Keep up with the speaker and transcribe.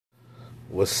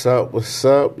What's up? What's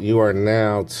up? You are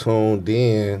now tuned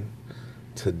in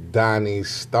to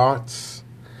Donnie's Thoughts,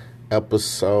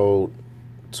 episode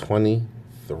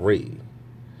 23.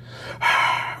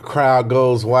 Crowd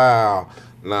goes wild.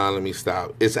 Nah, let me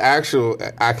stop.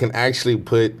 I can actually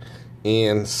put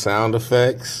in sound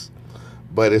effects,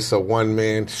 but it's a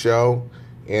one-man show,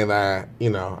 and I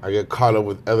get caught up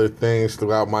with other things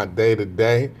throughout my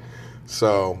day-to-day,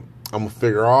 so I'm going to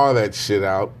figure all that shit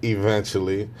out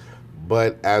eventually.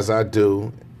 But as I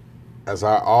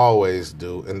always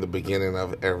do in the beginning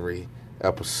of every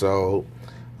episode,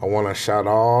 I want to shout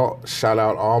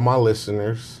out all my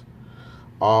listeners,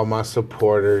 all my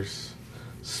supporters,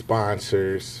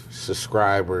 sponsors,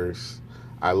 subscribers.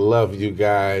 I love you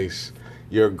guys.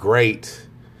 You're great.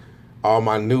 All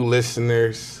my new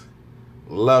listeners,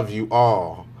 love you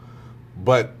all.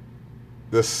 But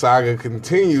the saga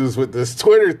continues with this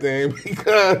Twitter thing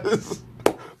because,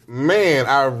 man,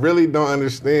 I really don't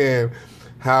understand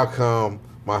how come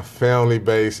my family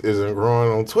base isn't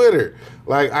growing on Twitter.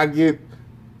 Like, I get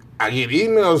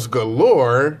emails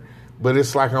galore, but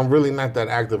it's like I'm really not that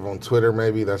active on Twitter.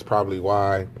 Maybe that's probably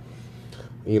why.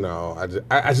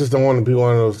 I just don't want to be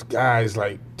one of those guys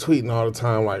like tweeting all the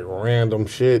time like random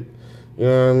shit. You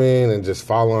know what I mean? And just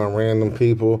following random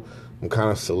people. I'm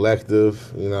kind of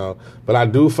selective, but I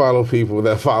do follow people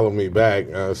that follow me back.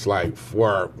 It's like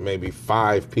 4, maybe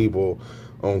 5 people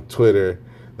on Twitter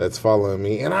that's following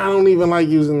me. And I don't even like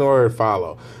using the word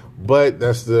follow, but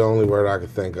that's the only word I could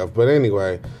think of. But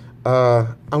anyway,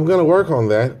 I'm going to work on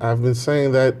that. I've been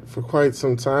saying that for quite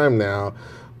some time now,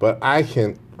 but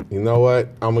you know what?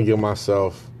 I'm going to give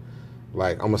myself,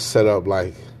 I'm going to set up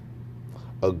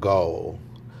a goal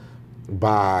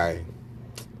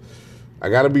I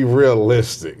got to be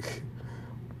realistic.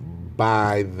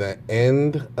 By the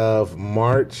end of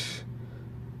March,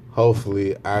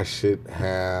 hopefully I should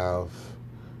have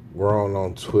grown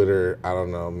on Twitter. I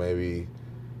don't know, maybe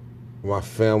my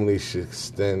family should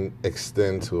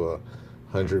extend to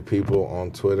 100 people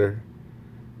on Twitter,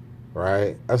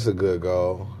 right? That's a good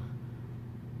goal.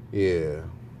 Yeah.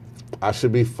 I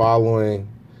should be following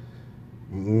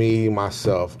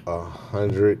myself,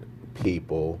 100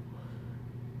 people.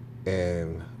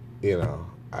 And,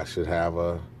 I should have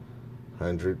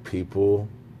 100 people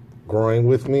growing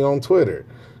with me on Twitter.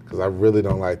 Because I really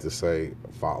don't like to say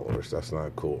followers. That's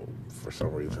not cool for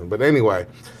some reason. But anyway,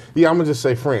 I'm going to just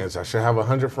say friends. I should have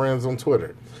 100 friends on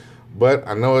Twitter. But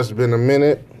I know it's been a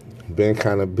minute. Been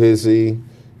kind of busy,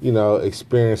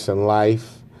 experiencing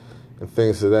life and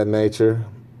things of that nature.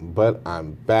 But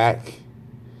I'm back.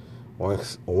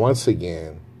 Once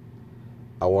again,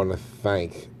 I want to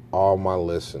thank all my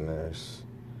listeners,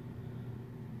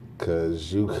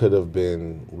 because you could have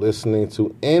been listening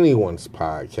to anyone's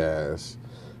podcast,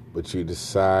 but you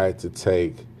decide to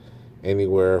take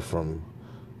anywhere from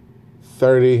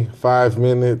 35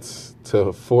 minutes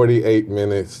to 48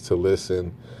 minutes to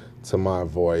listen to my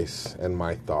voice and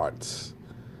my thoughts.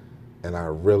 And I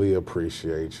really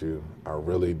appreciate you. I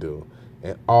really do.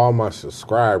 And all my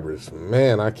subscribers,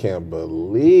 man, I can't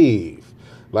believe.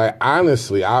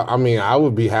 Honestly, I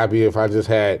would be happy if I just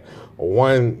had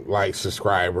one,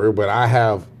 subscriber, but I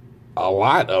have a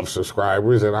lot of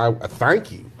subscribers, and I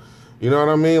thank you. You know what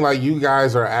I mean? You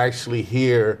guys are actually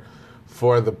here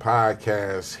for the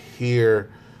podcast. You're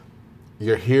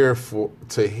here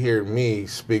to hear me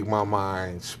speak my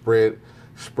mind, spread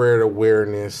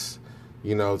awareness,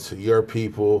 to your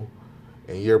people,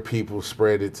 and your people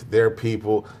spread it to their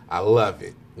people. I love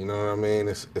it. You know what I mean?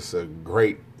 It's a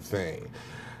great thing.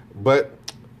 But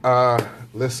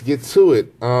let's get to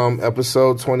it.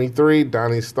 Episode 23,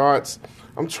 Donnie's Thoughts.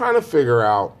 I'm trying to figure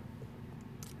out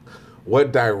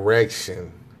what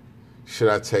direction should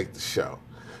I take the show.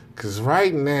 Because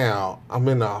right now, I'm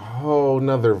in a whole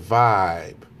nother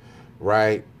vibe,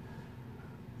 right?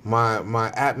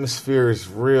 My atmosphere is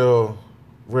real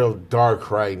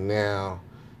dark right now.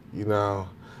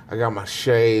 I got my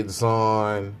shades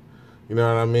on, you know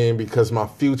what I mean? Because my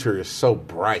future is so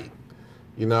bright.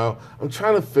 I'm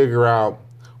trying to figure out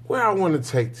where I want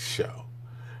to take the show,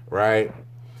 right?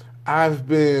 I've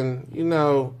been,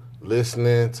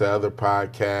 listening to other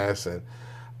podcasts, and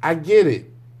I get it.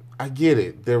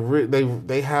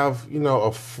 They have,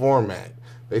 a format.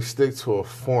 They stick to a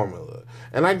formula.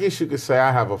 And I guess you could say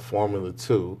I have a formula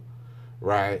too,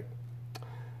 right?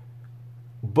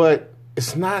 But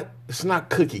it's not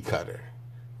cookie cutter,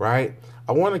 right?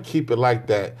 I want to keep it like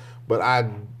that, but I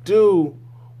do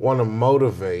want to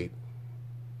motivate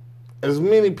as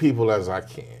many people as I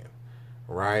can,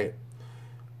 right?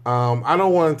 I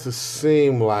don't want it to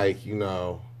seem like,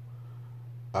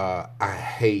 I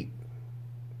hate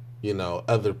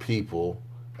other people,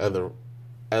 other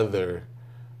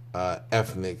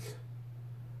ethnic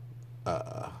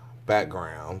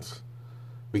backgrounds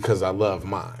because I love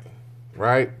mine,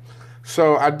 right?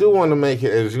 So I do want to make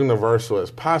it as universal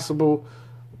as possible,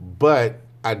 but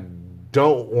I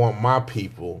don't want my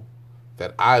people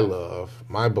that I love,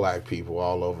 my black people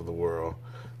all over the world,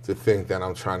 to think that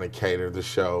I'm trying to cater the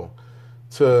show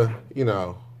to,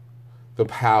 the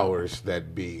powers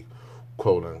that be,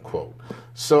 quote unquote.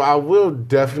 So I will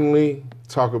definitely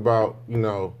talk about,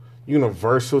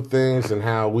 universal things and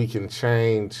how we can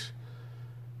change,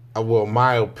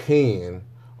 my opinion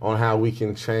on how we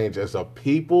can change as a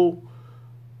people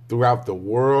throughout the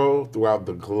world, throughout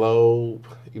the globe,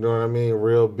 you know what I mean,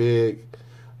 real big.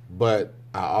 But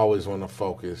I always want to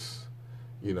focus,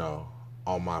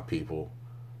 on my people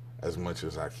as much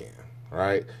as I can,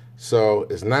 right? So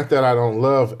it's not that I don't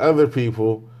love other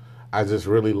people, I just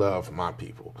really love my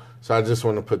people. So I just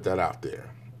want to put that out there.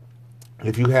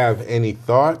 If you have any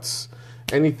thoughts,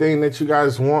 anything that you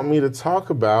guys want me to talk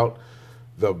about,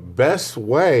 the best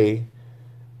way,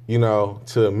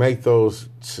 to make those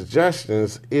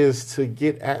suggestions is to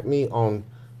get at me on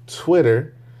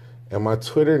Twitter. And my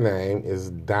Twitter name is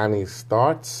Donnie's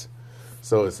Thoughts.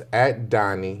 So it's at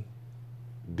Donnie,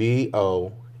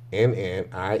 DONNIES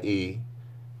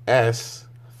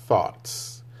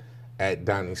Thoughts, at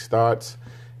Donnie's Thoughts.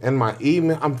 And my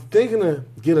email, I'm thinking to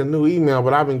get a new email,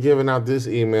 but I've been giving out this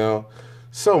email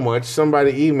so much.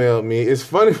 Somebody emailed me. It's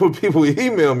funny what people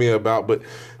email me about, but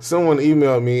someone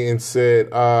emailed me and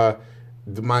said,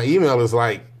 my email is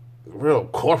like real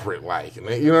corporate like.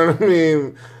 You know what I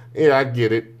mean? Yeah, I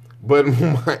get it. But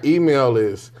my email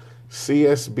is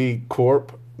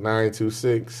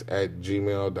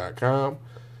csbcorp926@gmail.com.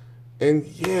 And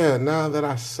yeah, now that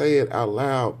I say it out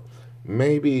loud,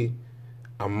 maybe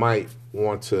I might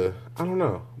want to, I don't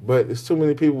know. But it's too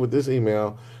many people with this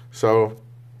email. So,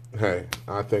 hey,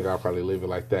 I think I'll probably leave it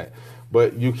like that.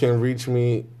 But you can reach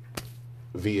me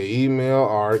via email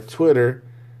or Twitter.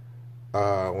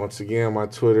 Once again, my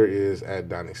Twitter is at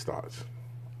Donnie's Thoughts.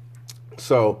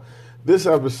 So, this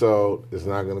episode is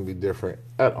not going to be different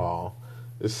at all.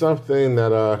 It's something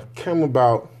that came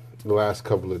about the last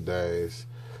couple of days.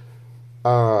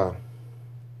 As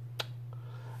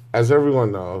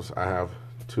everyone knows, I have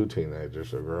two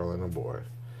teenagers, a girl and a boy.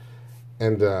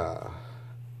 And, they're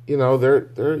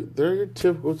your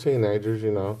typical teenagers,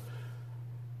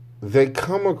 They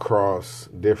come across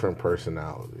different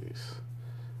personalities,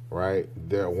 right?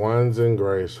 One's in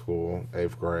grade school,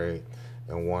 8th grade,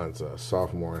 and one's a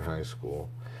sophomore in high school.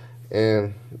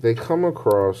 And they come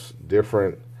across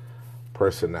different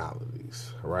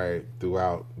personalities, right,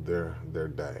 throughout their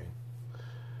day.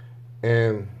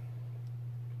 And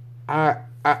I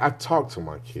talk to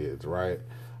my kids, right?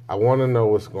 I want to know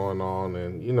what's going on.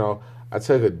 And, I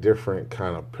take a different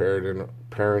kind of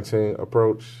parenting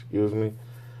approach, excuse me.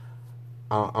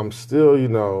 I'm still,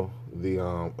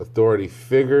 the authority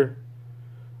figure,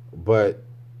 but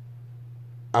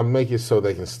I make it so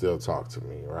they can still talk to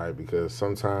me, right? Because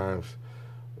sometimes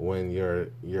when you're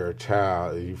a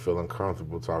child, you feel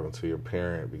uncomfortable talking to your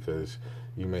parent because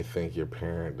you may think your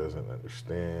parent doesn't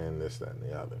understand this, that, and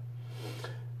the other.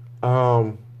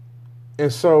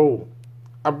 And so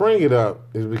I bring it up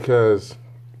is because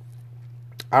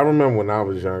I remember when I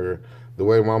was younger, the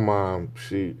way my mom,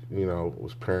 she,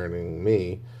 was parenting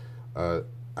me. I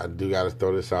do got to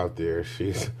throw this out there.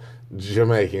 She's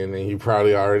Jamaican, and you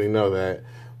probably already know that.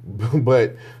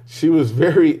 But she was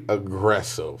very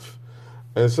aggressive.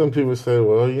 And some people say,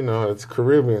 well, it's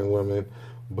Caribbean women.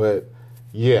 But,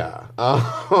 yeah,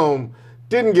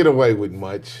 didn't get away with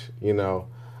much,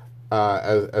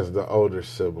 as the older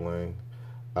sibling.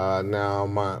 Now,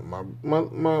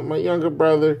 my younger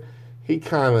brother, he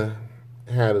kind of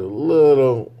had it a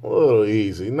little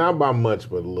easy. Not by much,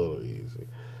 but a little easy.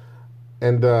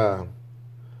 And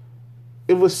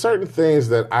it was certain things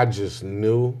that I just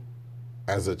knew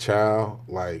as a child,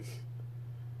 like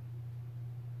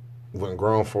when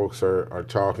grown folks are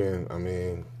talking, I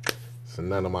mean, it's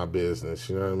none of my business,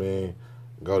 you know what I mean?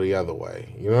 Go the other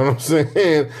way, you know what I'm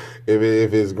saying?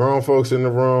 If it's grown folks in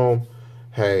the room,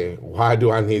 hey, why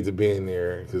do I need to be in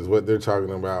there? Because what they're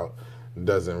talking about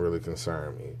doesn't really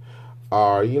concern me.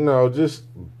 Or, just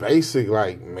basic,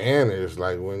 like, manners,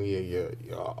 like when you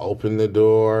open the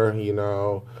door, you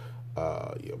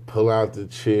pull out the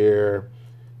chair,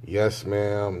 yes,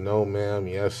 ma'am, no, ma'am,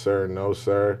 yes, sir, no,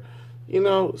 sir.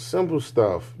 Simple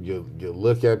stuff. You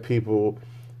look at people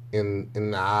in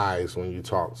the eyes when you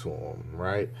talk to them,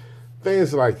 right?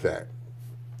 Things like that.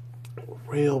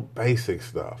 Real basic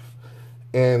stuff.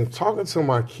 And talking to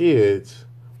my kids,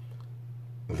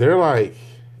 they're like,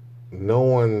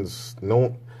 no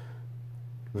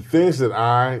the things that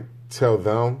I tell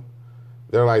them,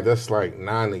 they're like, that's like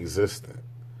non-existent,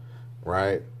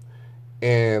 right?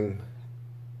 And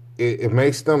it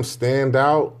makes them stand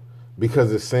out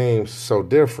because it seems so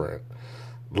different.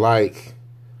 Like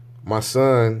my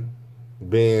son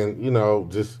being,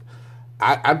 just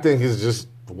I think it's just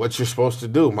what you're supposed to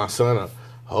do. My son will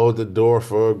hold the door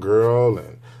for a girl,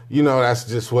 and that's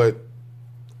just what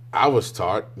I was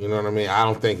taught. You know what I mean? I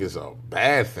don't think it's a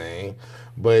bad thing,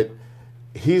 but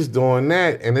he's doing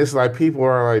that, and it's like people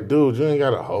are like, dude, you ain't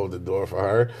gotta hold the door for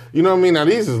her. You know what I mean? Now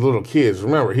these is little kids.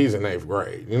 Remember, he's in 8th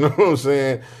grade. You know what I'm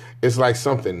saying? It's like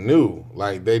something new.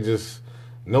 Like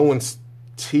no one's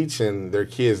teaching their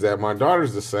kids that. My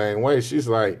daughter's the same way. She's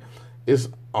like, it's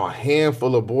a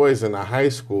handful of boys in the high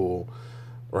school,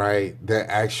 right, that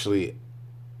actually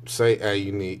say,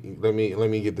 hey, let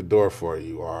me get the door for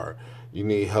you, or you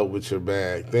need help with your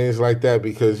bag, things like that,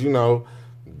 because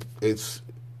it's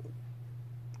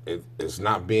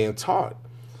not being taught.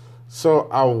 So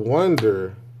I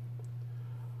wonder,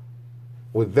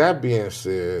 with that being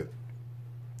said,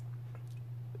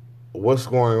 what's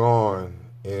going on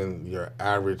in your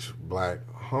average black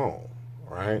home,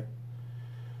 right?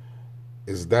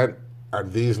 Are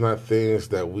these not things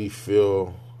that we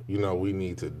feel, we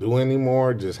need to do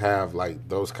anymore? Just have like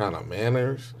those kind of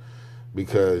manners?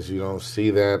 Because you don't see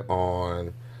that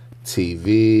on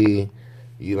TV.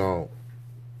 You don't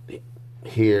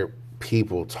hear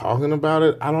people talking about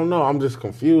it. I don't know. I'm just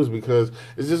confused because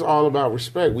it's just all about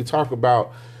respect. We talk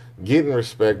about getting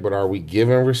respect, but are we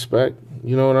giving respect?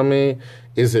 You know what I mean?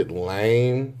 Is it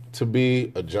lame to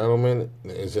be a gentleman?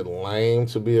 Is it lame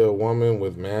to be a woman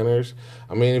with manners?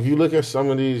 I mean, if you look at some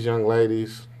of these young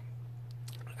ladies,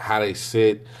 how they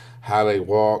sit, how they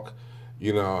walk,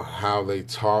 how they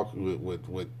talk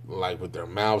with their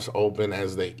mouths open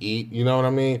as they eat. You know what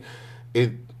I mean?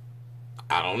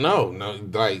 I don't know.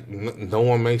 No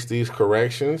one makes these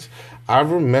corrections. I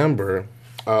remember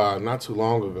not too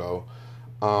long ago,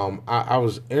 I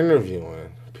was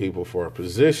interviewing people for a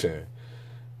position,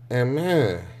 and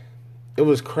man, it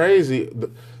was crazy.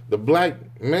 The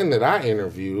black men that I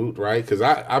interviewed, right? Because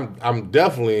I'm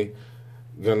definitely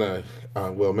gonna.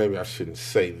 Well, maybe I shouldn't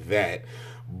say that,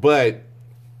 but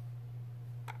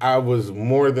I was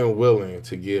more than willing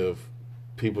to give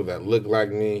people that look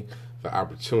like me the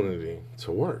opportunity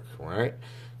to work, right?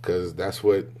 Because that's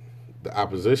what the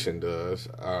opposition does.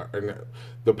 And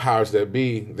the powers that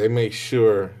be, they make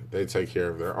sure they take care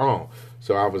of their own.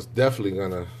 So I was definitely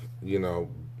gonna,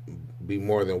 be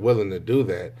more than willing to do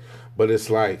that. But it's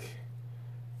like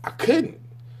I couldn't,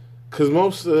 because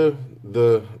most of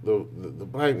the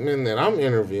black men that I'm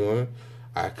interviewing,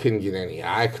 I couldn't get any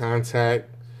eye contact.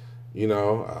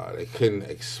 They couldn't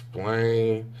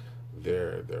explain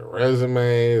their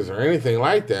resumes or anything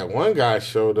like that. One guy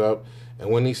showed up, and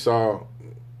when he saw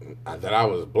that I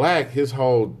was black, his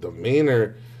whole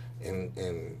demeanor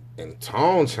and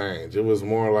tone changed. It was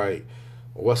more like,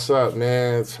 "What's up,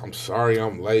 man? I'm sorry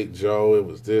I'm late, Joe. It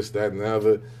was this, that, and the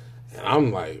other." And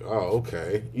I'm like, "Oh,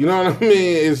 okay." You know what I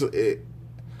mean?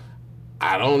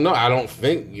 I don't know. I don't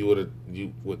think you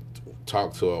would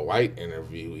talk to a white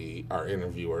interviewee or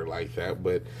interviewer like that,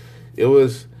 but it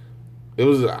was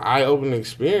an eye-opening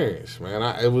experience, man.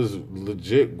 It was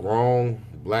legit grown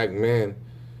black men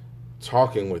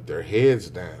talking with their heads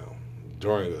down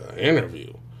during an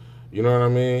interview. You know what I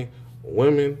mean?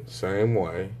 Women, same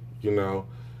way.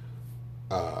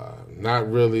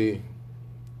 Not really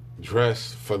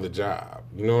dressed for the job.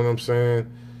 You know what I'm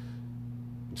saying?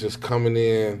 Just coming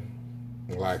in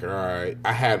like, all right.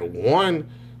 I had one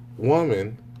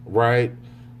woman, right,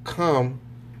 come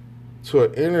to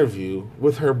an interview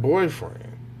with her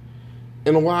boyfriend,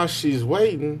 and while she's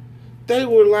waiting, they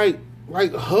were like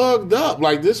hugged up.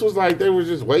 Like this was like they were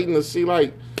just waiting to see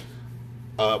like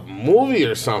a movie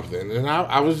or something, and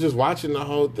I was just watching the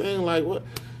whole thing. Like, what,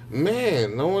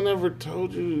 man? No one ever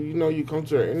told you, you come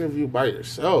to an interview by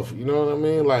yourself. You know what I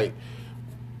mean? Like,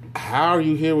 how are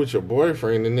you here with your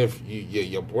boyfriend? And if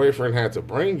your boyfriend had to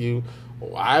bring you,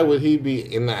 why would he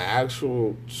be in the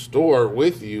actual store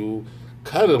with you,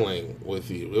 cuddling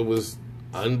with you? It was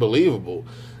unbelievable.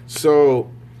 So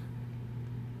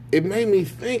it made me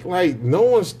think, like, no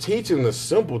one's teaching the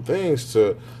simple things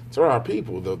to our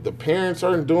people. The parents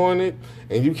aren't doing it,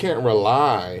 and you can't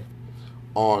rely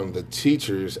on the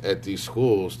teachers at these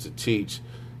schools to teach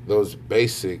those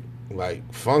basic,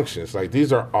 like, functions. Like,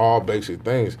 these are all basic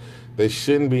things. They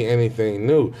shouldn't be anything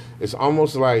new. It's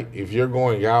almost like if you're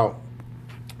going out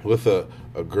with a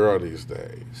girl these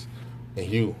days and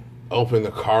you open the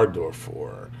car door for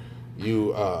her,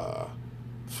 you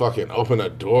fucking open a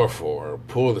door for her,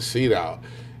 pull the seat out,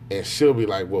 and she'll be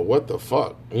like, well, what the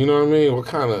fuck? You know what I mean? What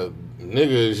kind of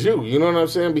nigga is you? You know what I'm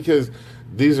saying? Because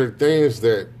these are things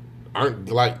that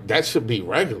aren't like, that should be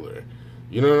regular.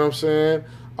 You know what I'm saying?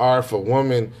 Or if a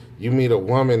woman, you meet a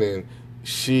woman and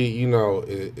she, you know,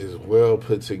 is well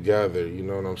put together, you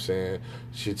know what I'm saying?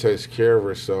 She takes care of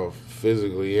herself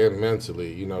physically and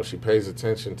mentally, you know, she pays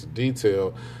attention to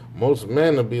detail. Most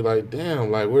men will be like,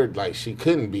 damn, like we're like, she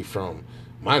couldn't be from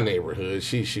my neighborhood.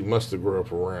 She must have grew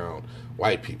up around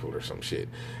white people or some shit.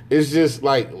 It's just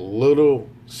like little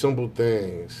simple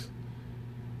things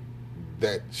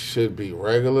that should be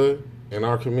regular in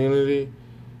our community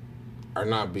are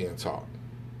not being taught.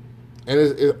 And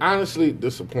it's honestly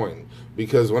disappointing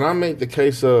because when I make the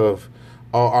case of,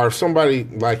 or somebody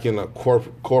like in a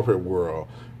corporate world,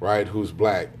 right, who's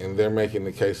black, and they're making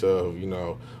the case of, you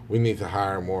know, we need to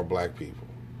hire more black people,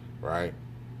 right?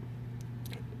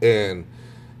 And,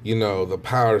 you know, the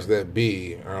powers that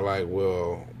be are like,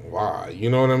 well, why? You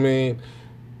know what I mean?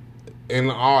 In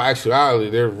all actuality,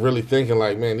 they're really thinking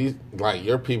like, man, these, like,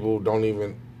 your people don't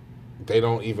even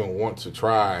want to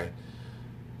try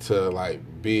to like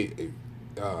be,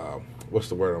 what's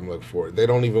the word I'm looking for? They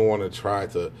don't even want to try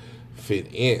to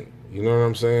fit in. You know what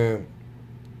I'm saying?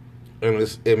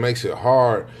 And it makes it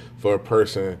hard for a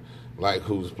person like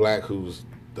who's black, who's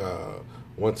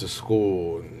went to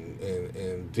school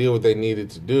and did what they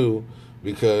needed to do,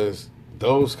 because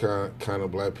those kind of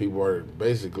black people are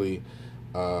basically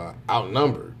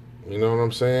outnumbered. You know what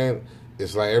I'm saying?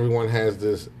 It's like everyone has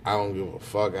this I don't give a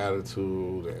fuck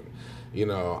attitude, and, you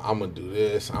know, I'm going to do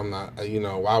this. I'm not, you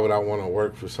know, why would I want to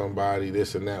work for somebody,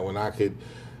 this and that, when I could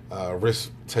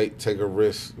take a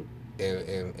risk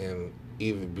and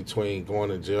either between going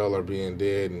to jail or being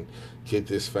dead and get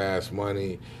this fast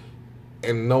money.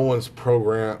 And no one's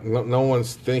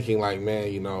thinking like,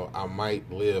 man, you know, I might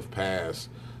live past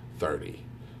 30.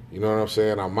 You know what I'm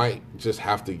saying? I might just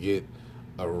have to get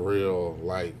a real,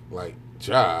 like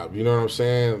job. You know what I'm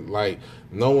saying? Like,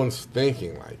 no one's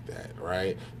thinking like that,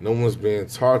 right? No one's being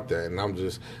taught that. And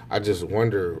I just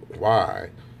wonder why.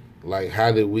 Like,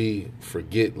 how did we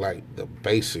forget, like, the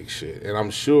basic shit? And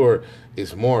I'm sure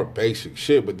it's more basic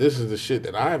shit, but this is the shit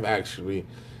that I've actually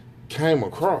came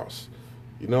across.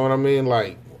 You know what I mean?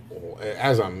 Like,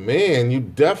 as a man, you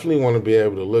definitely want to be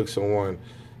able to look someone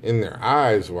in their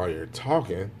eyes while you're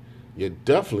talking. You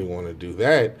definitely want to do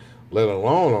that, let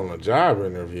alone on a job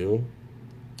interview,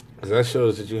 because that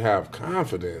shows that you have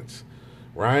confidence,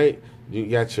 right? You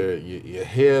got your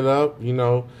head up, you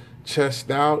know, chest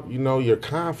out, you know, you're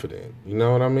confident. You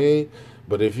know what I mean?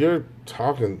 But if you're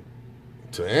talking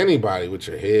to anybody with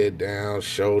your head down,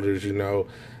 shoulders, you know,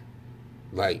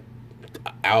 like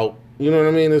out, you know what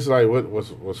I mean? It's like,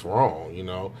 what's wrong? You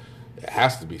know, it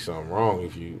has to be something wrong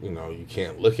if you know, you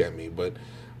can't look at me. But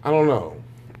I don't know.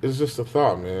 It's just a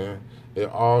thought, man. It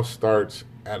all starts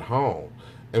at home.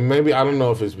 And maybe, I don't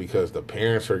know if it's because the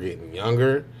parents are getting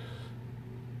younger,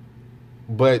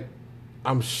 but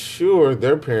I'm sure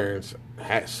their parents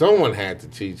someone had to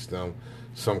teach them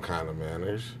some kind of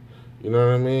manners. You know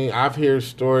what I mean? I've heard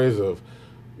stories of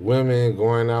women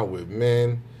going out with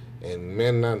men and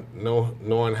men not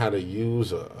knowing how to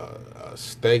use a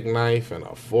steak knife and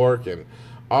a fork and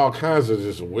all kinds of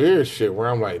just weird shit where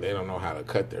I'm like, they don't know how to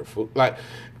cut their food. Like,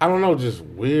 I don't know, just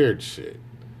weird shit.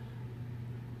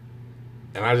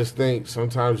 And I just think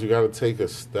sometimes you got to take a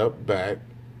step back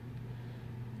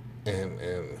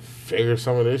and figure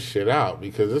some of this shit out,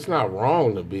 because it's not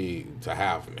wrong to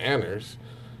have manners.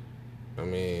 I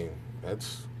mean,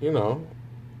 that's, you know,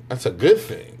 that's a good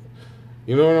thing.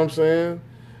 You know what I'm saying?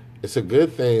 It's a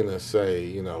good thing to say,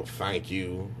 you know, thank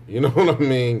you. You know what I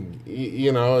mean?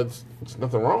 You know, it's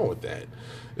nothing wrong with that.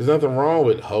 There's nothing wrong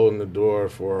with holding the door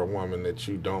for a woman that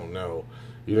you don't know.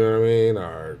 You know what I mean?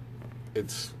 Or I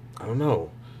don't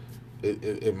know.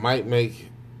 It might make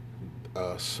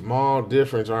a small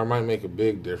difference, or it might make a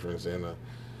big difference in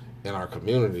our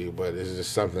community, but it's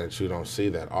just something that you don't see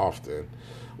that often.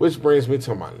 Which brings me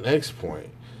to my next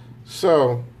point.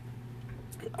 So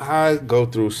I go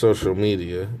through social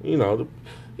media,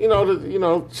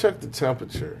 check the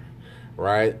temperature,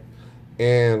 right?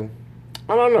 And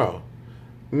I don't know,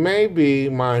 maybe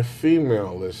my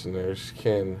female listeners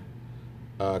can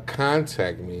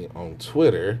contact me on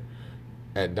Twitter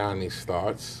at Donnie's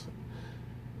Thoughts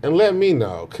and let me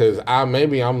know, because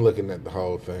maybe I'm looking at the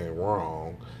whole thing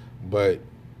wrong, but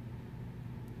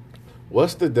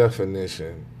what's the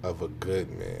definition of a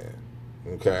good man?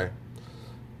 Okay?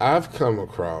 I've come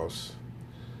across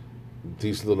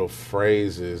these little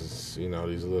phrases, you know,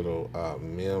 these little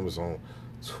memes on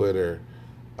Twitter,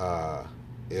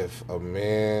 if a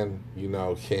man,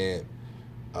 can't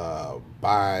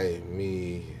buy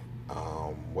me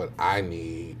what I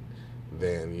need,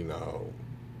 then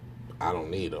I don't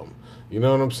need him. You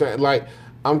know what I'm saying? Like,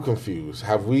 I'm confused.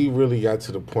 Have we really got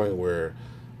to the point where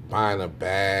buying a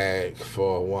bag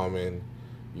for a woman,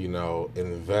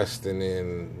 investing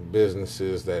in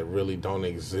businesses that really don't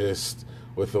exist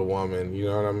with a woman, you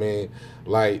know what I mean?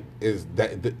 Like, is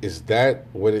that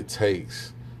what it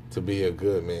takes to be a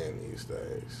good man these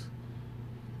days?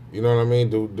 You know what I mean?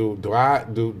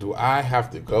 Do I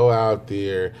have to go out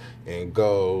there and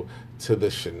go to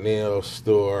the Chanel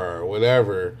store or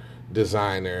whatever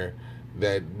designer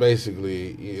that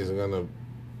basically is gonna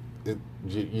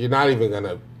you're not even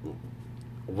gonna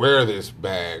wear this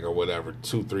bag or whatever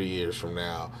 2-3 years from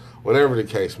now, whatever the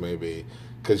case may be,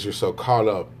 because you're so caught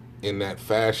up in that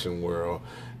fashion world.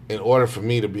 In order for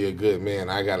me to be a good man,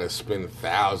 I gotta spend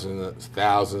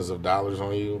thousands of dollars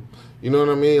on you. You know what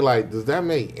I mean? Like, does that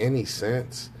make any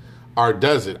sense, or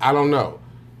does it? I don't know.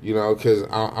 Because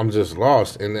I'm just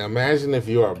lost. And imagine if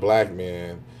you're a black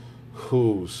man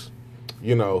who's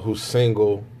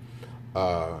single.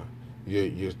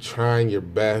 You're trying your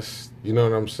best. You know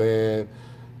what I'm saying?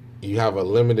 You have a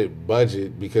limited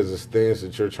budget because it's things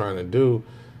that you're trying to do,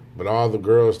 but all the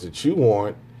girls that you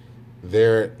want,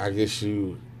 they're, I guess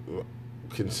you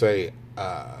can say,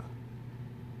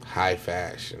 high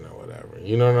fashion or whatever.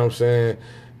 You know what I'm saying?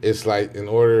 It's like, in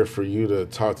order for you to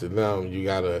talk to them, you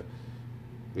gotta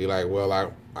be like, well,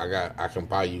 I can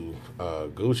buy you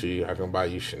Gucci, I can buy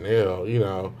you Chanel,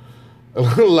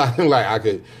 like I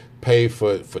could pay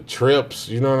for trips,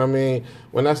 you know what I mean?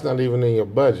 When that's not even in your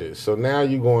budget. So now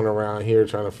you going around here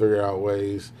trying to figure out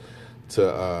ways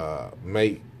to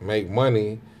make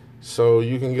money so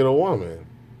you can get a woman.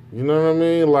 You know what I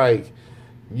mean? Like,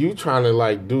 you trying to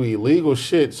like do illegal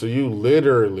shit so you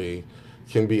literally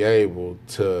can be able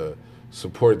to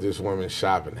support this woman's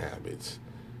shopping habits.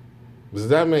 Does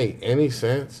that make any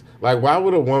sense? Like, why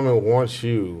would a woman want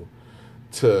you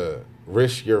to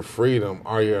risk your freedom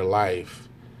or your life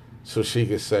so she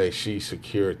could say she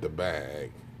secured the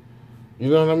bag? You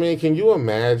know what I mean? Can you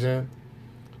imagine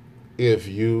if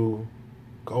you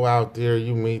go out there,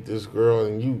 you meet this girl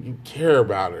and you care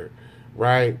about her,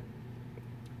 right?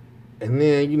 And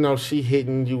then, she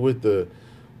hitting you with the,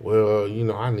 well,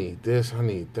 I need this, I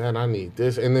need that, I need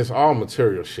this. And it's all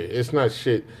material shit. It's not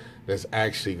shit that's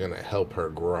actually going to help her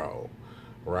grow,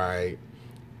 right?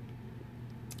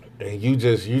 And you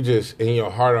just, in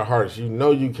your heart of hearts,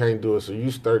 you can't do it. So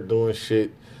you start doing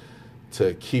shit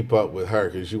to keep up with her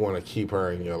because you want to keep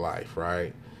her in your life,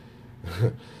 right?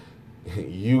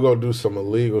 You go do some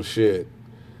illegal shit.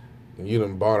 You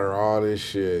done bought her all this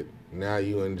shit. Now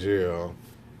you in jail.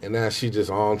 And now she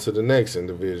just on to the next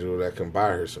individual that can buy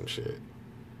her some shit.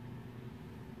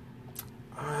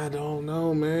 I don't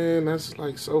know, man. That's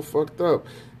like so fucked up.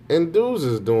 And dudes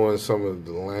is doing some of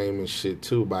the lamest shit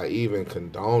too by even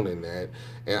condoning that.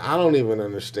 And I don't even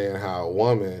understand how a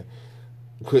woman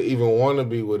could even want to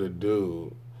be with a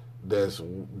dude that's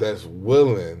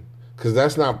willing, because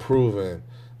that's not proven.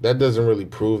 That doesn't really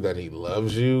prove that he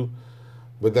loves you,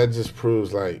 but that just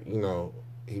proves like,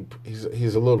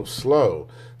 he's a little slow.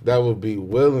 That would be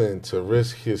willing to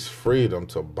risk his freedom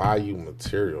to buy you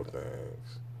material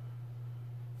things.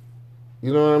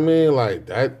 You know what I mean? Like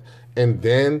that. And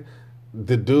then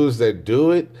the dudes that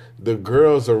do it, the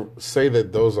girls say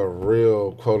that those are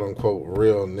real, quote unquote,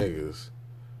 real niggas.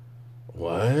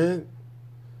 What?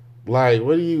 Like,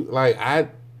 what do you, like,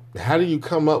 how do you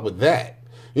come up with that?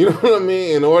 You know what I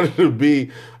mean? In order to be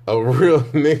a real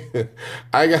nigga,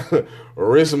 I gotta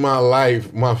risk my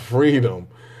life, my freedom,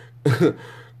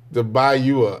 to buy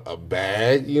you a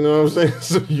bag. You know what I'm saying?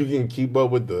 So you can keep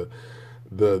up with the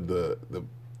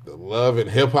love and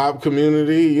hip hop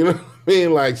community. You know what I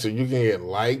mean? Like, so you can get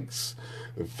likes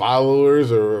and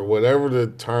followers or whatever the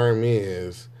term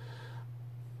is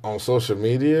on social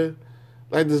media.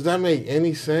 Like, does that make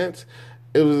any sense?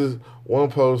 It was one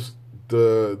post.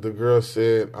 The girl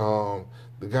said,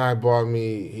 the guy bought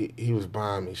me, he was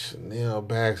buying me Chanel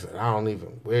bags that I don't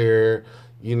even wear,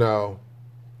 He bought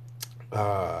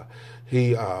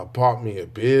me a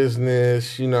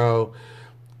business, and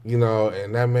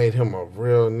that made him a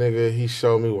real nigga. He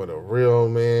showed me what a real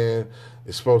man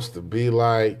is supposed to be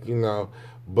like,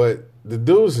 But the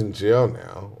dude's in jail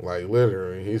now, like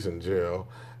literally, he's in jail.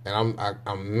 And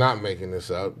I'm not making this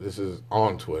up. This is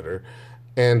on Twitter,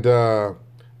 and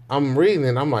I'm reading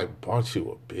it. I'm like, bought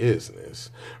you a business,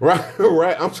 right?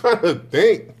 Right. I'm trying to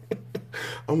think.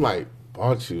 I'm like,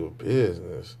 bought you a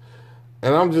business,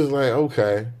 and I'm just like,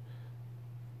 okay,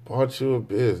 bought you a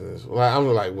business. Like, I'm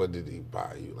like, what did he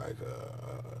buy you? Like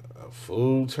a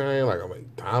food chain, like a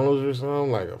McDonald's or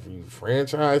something, like if you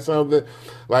franchise something.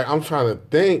 Like I'm trying to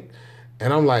think,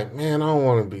 and I'm like, man, I don't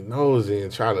want to be nosy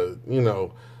and try to,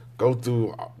 go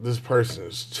through this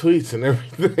person's tweets and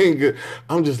everything.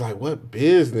 I'm just like, what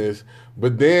business?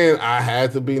 But then I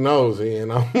had to be nosy,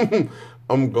 and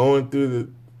I'm going through the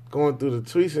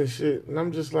tweets and shit, and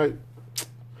I'm just like,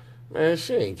 man,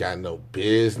 she ain't got no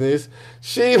business.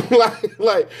 She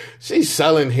like she's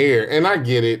selling hair, and I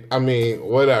get it. I mean,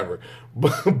 whatever.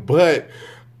 But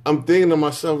I'm thinking to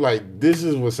myself, like, this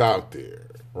is what's out there,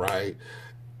 right?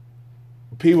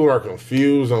 People are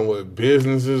confused on what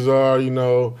businesses are,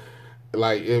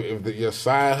 Like if your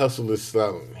side hustle is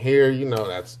selling hair,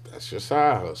 that's your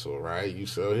side hustle, right? You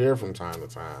sell hair from time to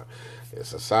time.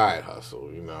 It's a side hustle,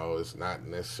 It's not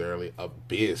necessarily a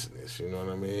business, you know what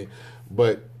I mean?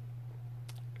 But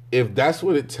if that's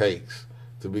what it takes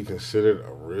to be considered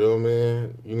a real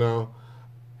man,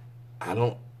 I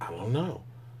don't know.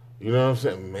 You know what I'm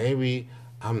saying? Maybe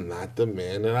I'm not the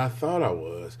man that I thought I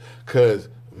was. Cause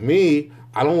me,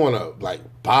 I don't want to like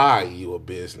buy you a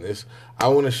business. I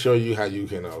want to show you how you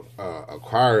can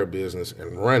acquire a business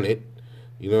and run it.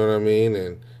 You know what I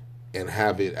mean? And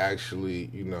have it actually,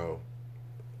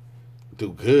 do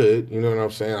good. You know what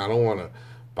I'm saying? I don't want to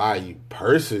buy you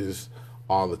purses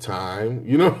all the time.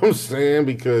 You know what I'm saying?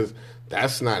 Because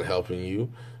that's not helping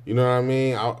you. You know what I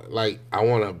mean? I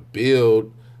want to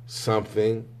build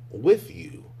something with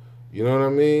you. You know what I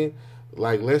mean?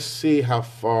 Like, let's see how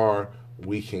far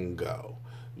we can go,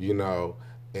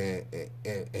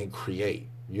 and create.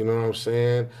 You know what I'm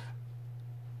saying?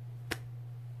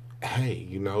 Hey,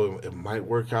 it might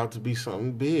work out to be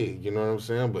something big. You know what I'm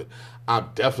saying? But I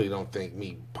definitely don't think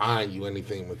me buying you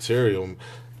anything material,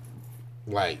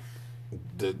 like,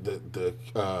 the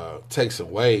takes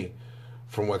away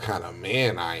from what kind of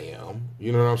man I am.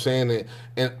 You know what I'm saying?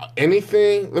 And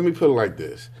anything, let me put it like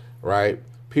this, right?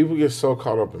 People get so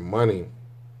caught up in money.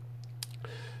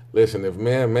 Listen, if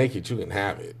man make it, you can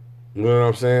have it. You know what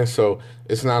I'm saying? So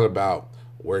it's not about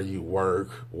where you work,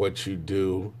 what you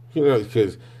do,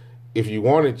 because if you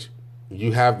want it,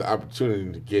 you have the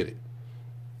opportunity to get it.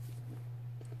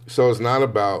 So it's not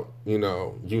about, you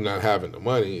not having the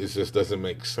money. It just doesn't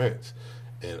make sense.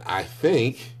 And I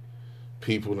think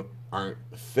people aren't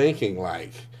thinking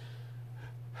like,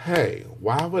 hey,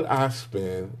 why would I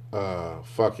spend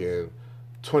fucking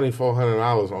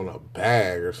 $2,400 on a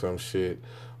bag or some shit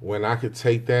when I could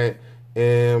take that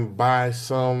and buy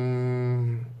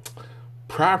some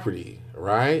property,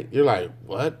 right? You're like,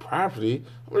 what? Property?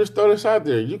 I'm gonna just throw this out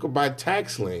there. You could buy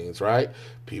tax liens, right?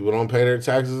 People don't pay their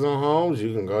taxes on homes.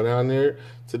 You can go down there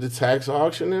to the tax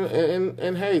auction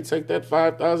and hey, take that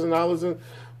 $5,000 and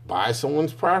buy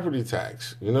someone's property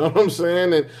tax. You know what I'm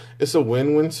saying? And it's a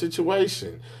win-win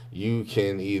situation. You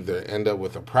can either end up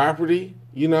with a property,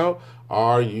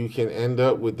 or you can end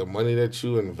up with the money that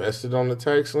you invested on the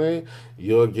tax lien.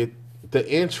 You'll get the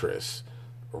interest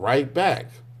right back.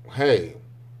 Hey,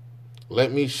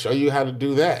 let me show you how to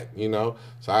do that,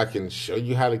 so I can show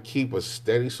you how to keep a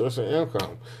steady source of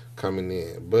income coming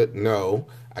in. But no,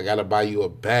 I got to buy you a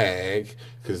bag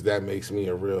because that makes me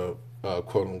a real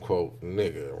quote-unquote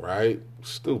nigga, right?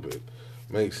 Stupid.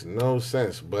 Makes no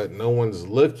sense. But no one's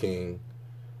looking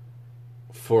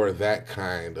for that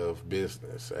kind of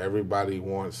business. Everybody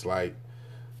wants, like,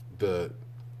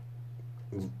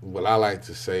 what I like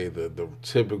to say, the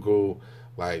typical,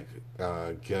 like,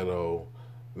 ghetto.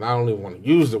 Not only want to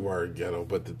use the word ghetto,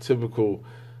 but the typical,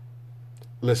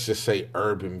 let's just say,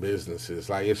 urban businesses.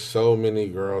 Like, it's so many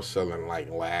girls selling, like,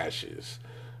 lashes,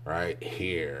 right?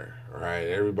 Hair, right?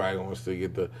 Everybody wants to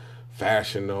get the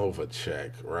Fashion Nova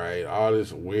check, right? All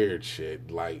this weird shit,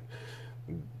 like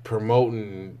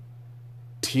promoting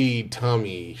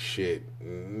tummy shit,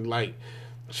 like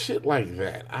shit like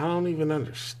that. I don't even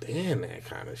understand that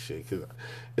kind of shit because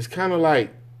it's kind of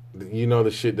like,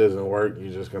 the shit doesn't work.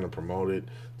 You're just going to promote it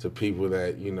to people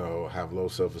that, have low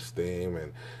self-esteem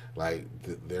and like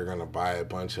they're going to buy a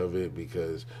bunch of it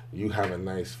because you have a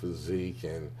nice physique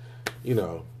and,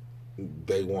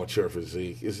 they want your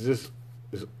physique. It's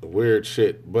weird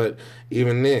shit. But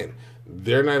even then,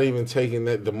 they're not even taking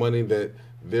the money that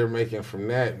they're making from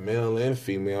that, male and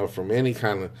female, from any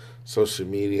kind of social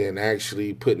media and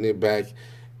actually putting it back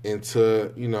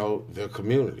into, their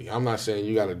community. I'm not saying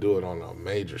you got to do it on a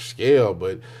major scale,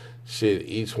 but shit,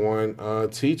 each one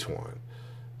teach one.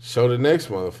 Show the next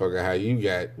motherfucker how you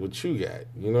got what you got.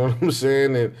 You know what I'm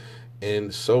saying?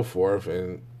 And so forth,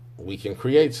 and we can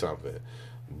create something.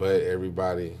 But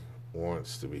everybody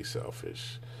wants to be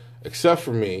selfish, except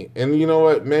for me. And you know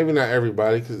what? Maybe not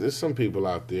everybody, because there's some people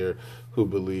out there who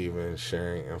believe in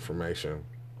sharing information.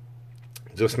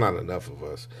 Just not enough of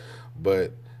us.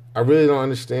 But I really don't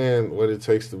understand what it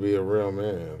takes to be a real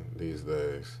man these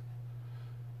days.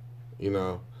 You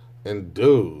know? And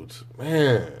dudes,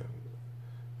 man,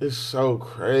 it's so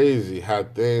crazy how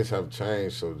things have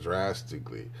changed so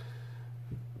drastically.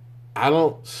 I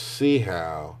don't see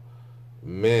how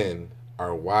men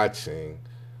are watching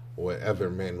what other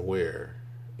men wear.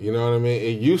 You know what I mean?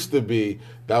 It used to be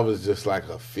that was just like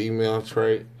a female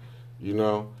trait, you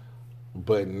know?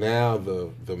 But now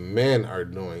the men are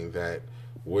doing that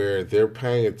where they're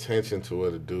paying attention to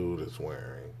what a dude is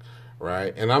wearing,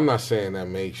 right? And I'm not saying that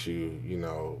makes you,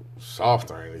 soft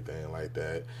or anything like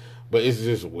that, but it's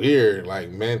just weird.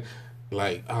 Like men,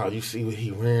 like, oh, you see what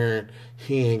he wearing?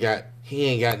 He ain't got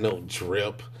no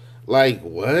drip. Like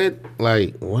what?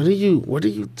 Like what are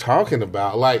you talking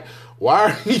about? Like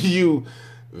why are you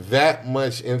that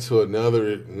much into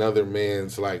another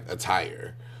man's like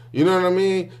attire? You know what I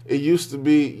mean? It used to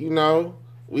be,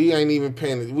 we ain't even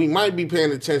paying. We might be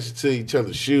paying attention to each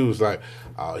other's shoes, like,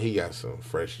 oh, he got some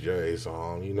fresh J's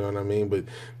on. You know what I mean? But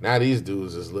now these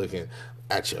dudes is looking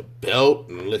at your belt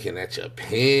and looking at your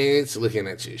pants, looking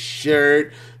at your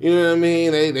shirt. You know what I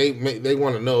mean? They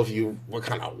want to know what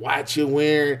kind of watch you're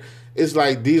wearing. It's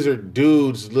like these are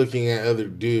dudes looking at other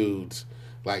dudes,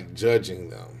 like judging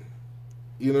them.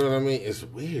 You know what I mean? It's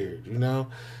weird,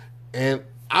 and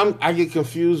I get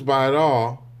confused by it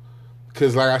all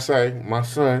because, like I say, my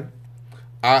son,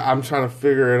 I'm trying to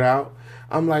figure it out.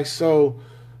 I'm like, so,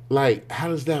 like, how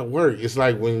does that work? It's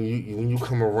like when you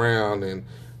come around and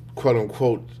quote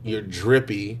unquote you're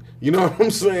drippy. You know what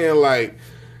I'm saying? Like,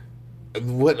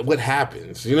 what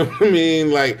happens? You know what I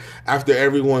mean? Like after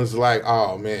everyone's like,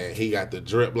 oh man, he got the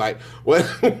drip. Like what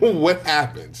what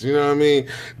happens? You know what I mean?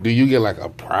 Do you get like a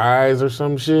prize or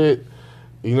some shit?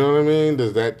 You know what I mean?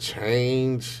 Does that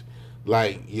change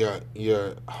like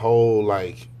your whole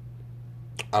like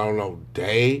I don't know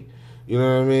day? You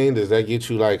know what I mean? Does that get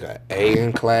you like an A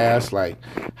in class? Like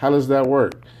how does that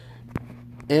work?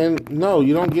 And no,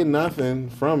 you don't get nothing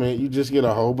from it. You just get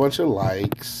a whole bunch of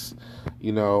likes,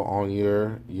 on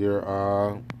your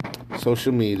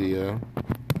social media,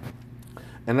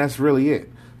 and that's really it.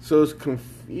 So it's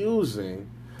confusing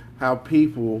how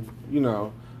people,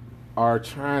 are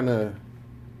trying to.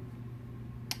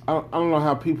 I don't know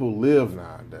how people live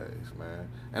nowadays, man.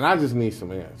 And I just need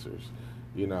some answers.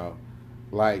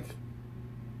 Like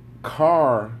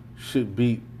car should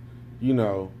beat,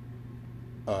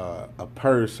 a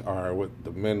purse or what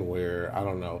the men wear. I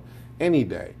don't know, any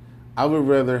day. I would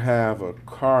rather have a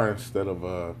car instead of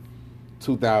a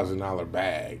 $2,000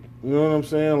 bag. You know what I'm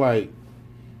saying? Like,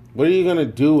 what are you gonna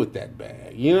do with that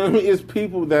bag? You know what I mean? It's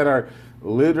people that are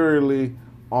literally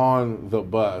on the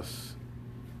bus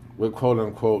with quote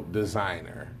unquote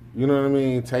designer. You know what I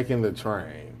mean? Taking the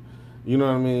train. You know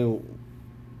what I mean?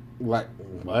 Like,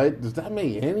 what? Does that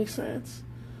make any sense?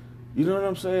 You know what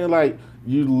I'm saying? Like,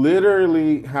 you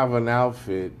literally have an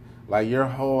outfit, like your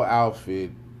whole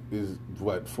outfit is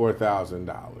what,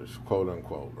 $4,000, quote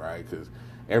unquote, right? Because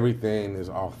everything is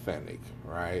authentic,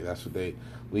 right? That's what they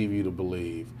leave you to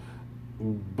believe.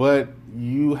 But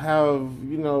you have,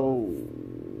 you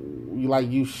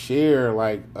share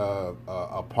like a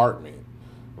apartment,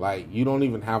 like you don't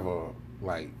even have a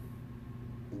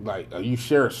you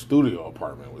share a studio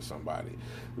apartment with somebody,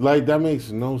 like that makes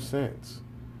no sense,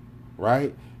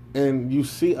 right? And you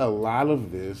see a lot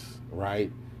of this,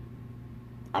 right?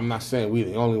 I'm not saying we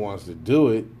the only ones that do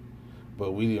it,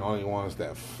 but we the only ones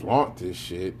that flaunt this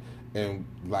shit, and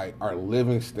like our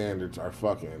living standards are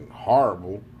fucking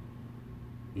horrible.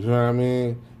 You know what I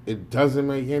mean? It doesn't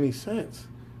make any sense.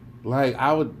 Like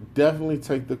I would definitely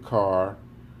take the car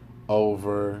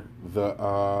over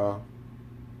the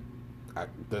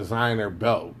designer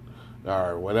belt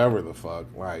or whatever the fuck.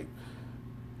 Like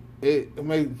it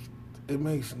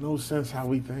makes no sense how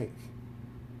we think.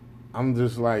 I'm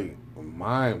just like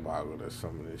mind boggled at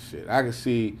some of this shit. I can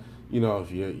see,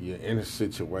 if you're in a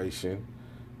situation,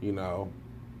 you're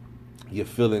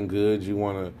feeling good, you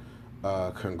want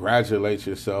to congratulate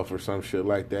yourself or some shit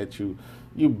like that. You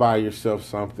buy yourself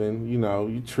something,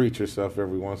 you treat yourself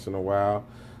every once in a while.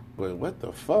 But what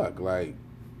the fuck, like,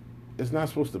 it's not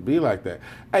supposed to be like that.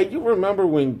 Hey, you remember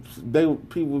when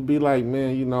people would be like,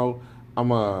 man, I'm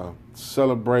gonna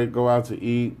celebrate, go out to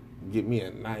eat, get me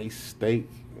a nice steak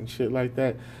and shit like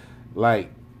that.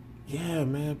 Like, yeah,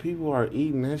 man, people are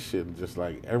eating that shit just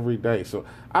like every day. So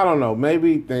I don't know.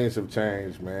 Maybe things have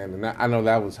changed, man. And I know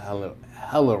that was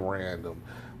hella random,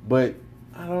 but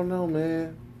I don't know,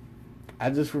 man. I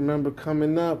just remember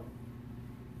coming up,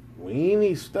 we ain't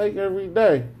eat steak every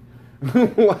day.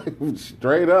 Like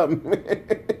straight up,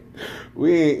 man.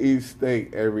 We ain't eat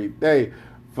steak every day.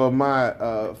 for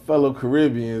my fellow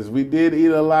Caribbeans, we did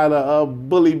eat a lot of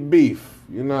bully beef.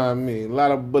 You know what I mean? A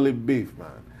lot of bully beef, man.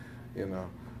 You know,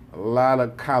 a lot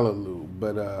of callaloo.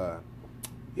 But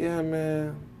yeah,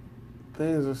 man,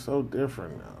 things are so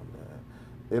different now, man.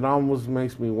 It almost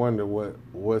makes me wonder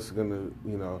what's gonna,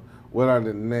 what are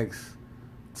the next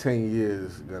 10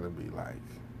 years gonna be like,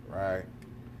 right?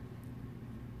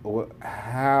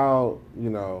 How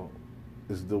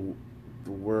is the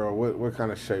world? What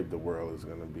kind of shape the world is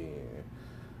gonna be in?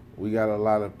 We got a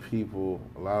lot of people,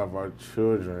 a lot of our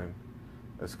children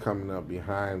that's coming up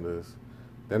behind us.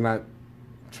 They're not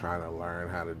trying to learn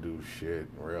how to do shit,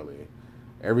 really.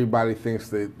 Everybody thinks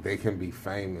that they can be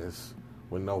famous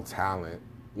with no talent.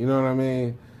 You know what I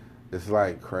mean? It's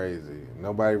like crazy.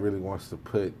 Nobody really wants to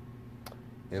put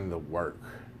in the work.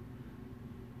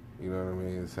 You know what I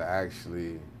mean? To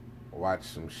actually watch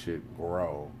some shit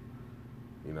grow.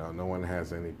 No one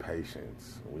has any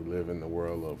patience. We live in the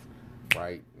world of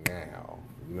right now.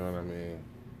 You know what I mean?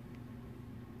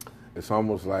 It's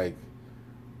almost like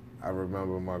I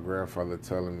remember my grandfather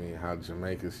telling me how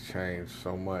Jamaica's changed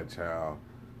so much, how,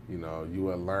 you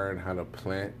would learn how to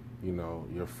plant,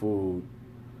 your food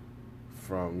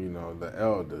from, the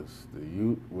elders. The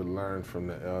youth would learn from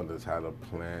the elders how to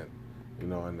plant, in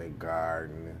their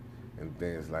garden and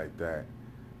things like that.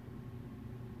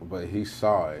 But he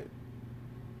saw it.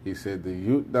 He said the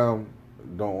youth don't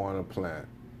want to plant.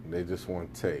 They just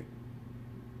want to take.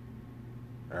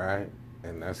 All right?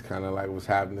 And that's kind of like what's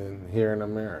happening here in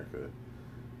America.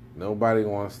 Nobody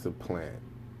wants to plant.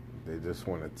 They just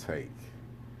want to take.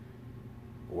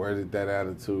 Where did that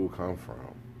attitude come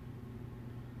from?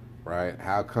 Right?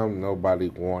 How come nobody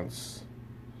wants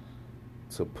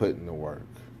to put in the work?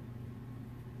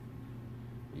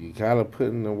 You got to put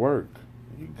in the work.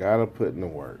 You got to put in the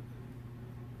work.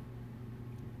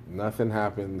 Nothing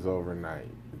happens overnight.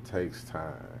 It takes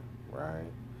time,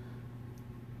 right?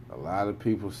 A lot of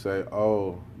people say,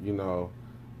 oh,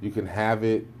 you can have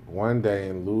it one day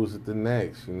and lose it the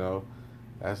next,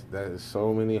 That is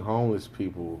so many homeless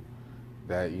people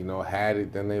that, had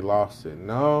it, then they lost it.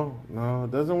 No,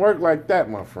 it doesn't work like that,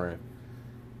 my friend.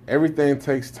 Everything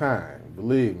takes time.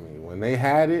 Believe me. When they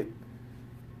had it,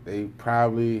 they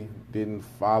probably didn't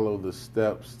follow the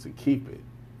steps to keep it,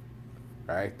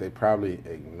 right? They probably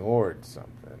ignored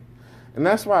something. And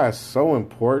that's why it's so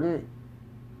important.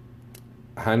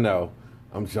 I know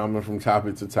I'm jumping from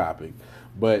topic to topic,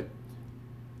 but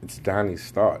it's Donnie's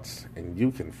Thoughts, and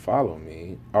you can follow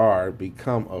me or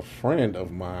become a friend of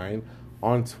mine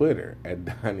on Twitter at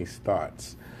Donnie's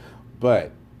Thoughts.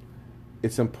 But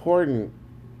it's important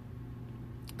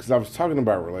because I was talking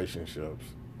about relationships,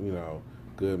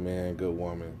 good man, good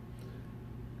woman.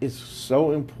 It's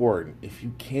so important if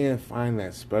you can find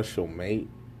that special mate,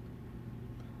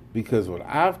 because what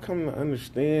I've come to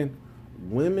understand,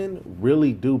 women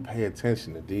really do pay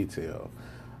attention to detail.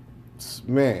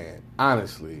 Man,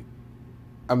 honestly,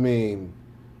 I mean,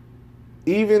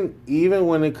 even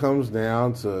when it comes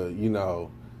down to,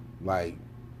 like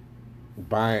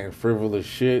buying frivolous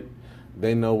shit,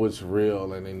 they know what's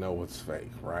real and they know what's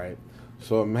fake, right?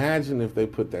 So imagine if they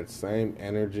put that same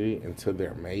energy into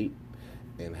their mate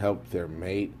and help their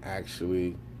mate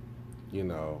actually,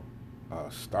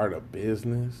 start a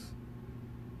business.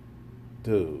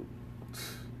 Dude,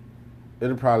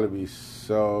 it'll probably be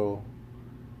so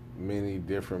many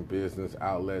different business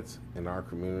outlets in our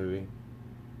community.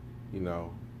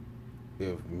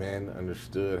 If men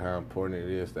understood how important it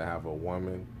is to have a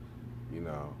woman,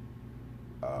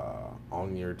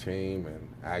 on your team and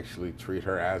actually treat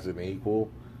her as an equal,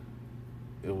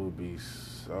 it would be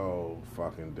so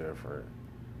fucking different.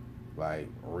 Like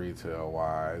retail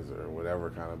wise or whatever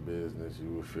kind of business you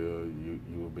would feel you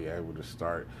would be able to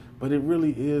start. But it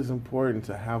really is important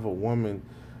to have a woman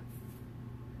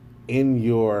in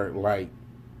your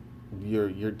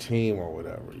your team or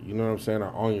whatever. You know what I'm saying? Or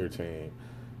on your team.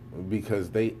 Because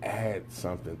they add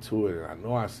something to it. And I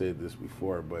know I said this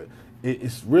before, but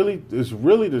it's really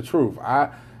the truth.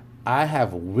 I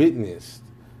have witnessed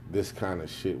this kind of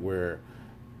shit where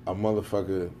a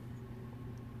motherfucker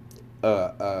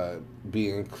be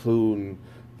including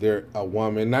a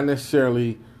woman, not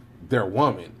necessarily their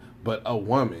woman, but a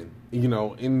woman,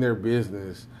 in their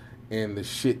business, and the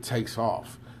shit takes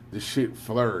off. The shit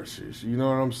flourishes. You know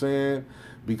what I'm saying?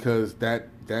 Because that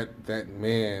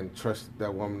man trusted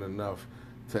that woman enough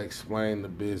to explain the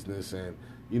business and,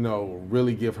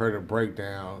 really give her the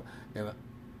breakdown and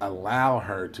allow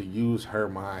her to use her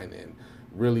mind and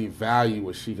really value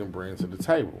what she can bring to the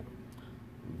table.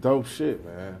 Dope shit,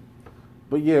 man.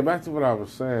 But yeah, back to what I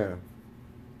was saying.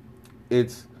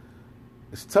 It's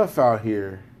tough out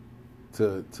here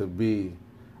to be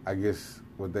I guess,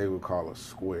 what they would call a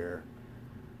square.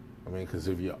 I mean, because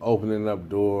if you're opening up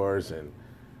doors and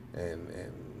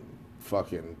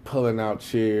fucking pulling out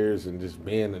chairs and just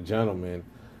being a gentleman,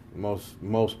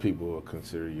 most people will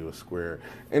consider you a square.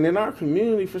 And in our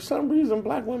community, for some reason,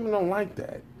 black women don't like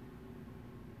that.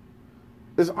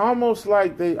 It's almost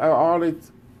like I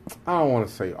don't want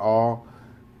to say all,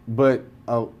 but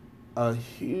a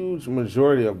huge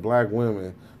majority of black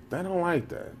women, they don't like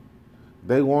that.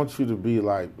 They want you to be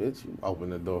like, bitch, you open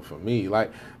the door for me.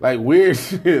 Like weird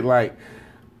shit. Like,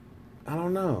 I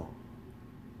don't know.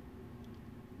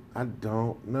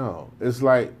 It's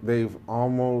like they've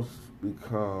almost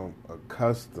become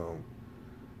accustomed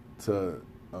to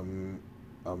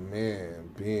a man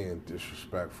being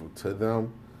disrespectful to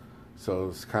them. So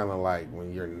it's kind of like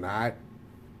when you're not,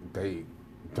 they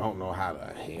don't know how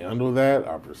to handle that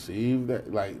or perceive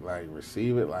that, like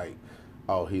receive it, like,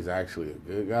 oh, he's actually a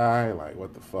good guy. Like,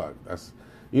 what the fuck? That's,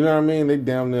 you know what I mean? They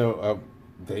damn near,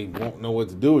 they won't know what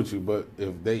to do with you. But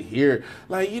if they hear,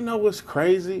 like, you know what's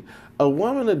crazy? A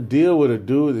woman to deal with a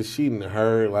dude that's cheating to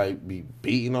her, like, be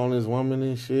beating on his woman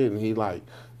and shit, and he, like,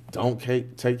 don't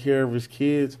take care of his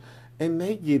kids, and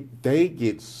they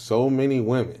get so many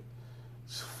women.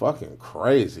 It's fucking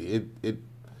crazy.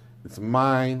 It's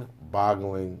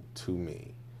mind-boggling to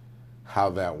me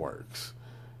how that works.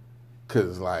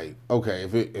 Cause like, okay,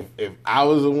 if I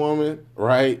was a woman,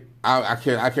 right? I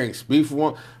can't speak for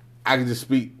one. I can just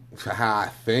speak to how I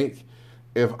think.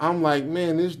 If I'm like,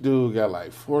 man, this dude got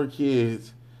like 4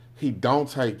 kids, he don't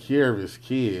take care of his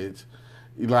kids.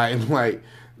 Like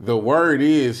the word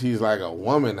is he's like a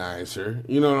womanizer.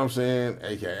 You know what I'm saying?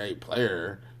 AKA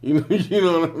player. You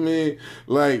know what I mean?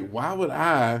 Like, why would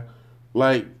I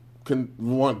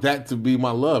want that to be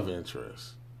my love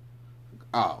interest?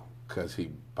 Oh, because he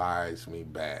buys me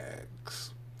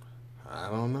bags. I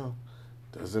don't know.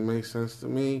 Doesn't make sense to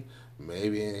me.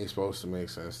 Maybe it ain't supposed to make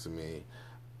sense to me.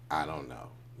 I don't know.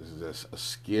 This is just a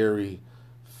scary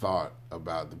thought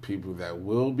about the people that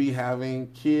will be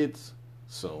having kids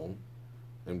soon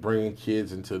and bringing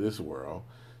kids into this world.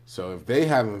 So if they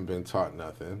haven't been taught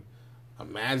nothing,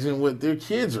 imagine what their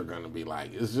kids are going to be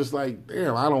like. It's just like,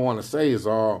 damn, I don't want to say it's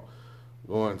all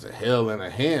going to hell in a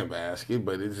handbasket,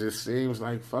 but it just seems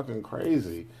like fucking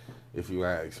crazy, if you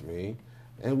ask me.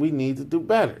 And we need to do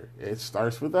better. It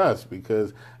starts with us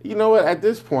because, you know what, at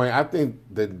this point, I think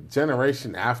the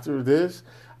generation after this,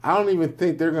 I don't even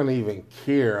think they're going to even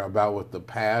care about what the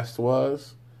past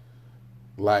was.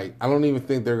 Like, I don't even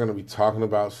think they're going to be talking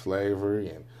about slavery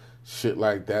and shit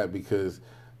like that because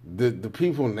the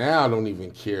people now don't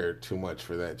even care too much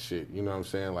for that shit. You know what I'm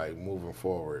saying? Like, moving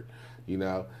forward, you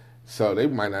know? So they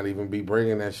might not even be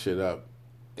bringing that shit up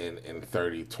in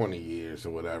 30, 20 years or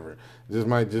whatever. This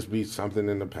might just be something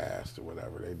in the past or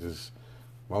whatever. They just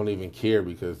won't even care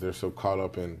because they're so caught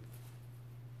up in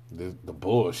the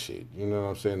bullshit. You know what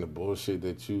I'm saying? The bullshit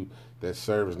that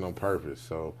serves no purpose.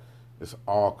 So it's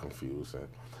all confusing.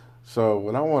 So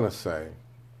what I want to say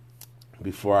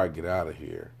before I get out of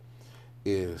here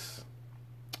is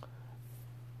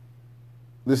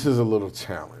this is a little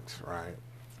challenge, right?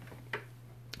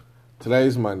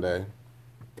 Today's Monday.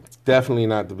 Definitely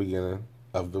not the beginning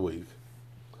of the week.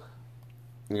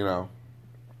 You know.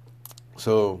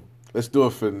 So let's do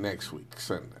it for next week,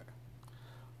 Sunday.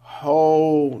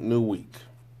 Whole new week,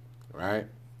 right?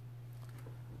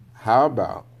 How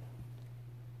about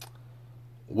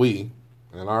we,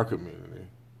 in our community,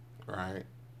 right,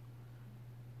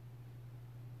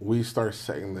 we start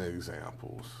setting the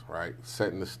examples, right?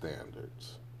 Setting the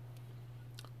standards.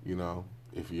 You know,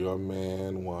 if you're a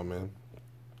man, woman,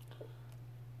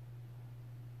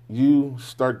 you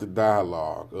start the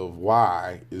dialogue of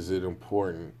why is it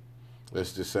important,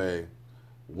 let's just say,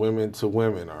 women to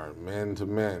women or men to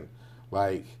men.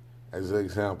 Like, as an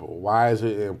example, why is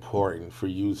it important for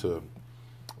you to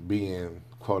be in,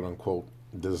 quote-unquote,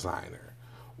 designer?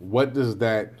 What does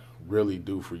that really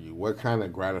do for you? What kind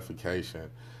of gratification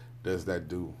does that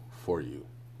do for you,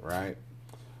 right?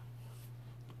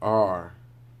 Or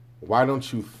why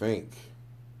don't you think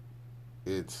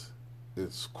it's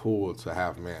cool to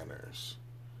have manners,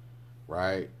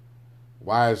 right?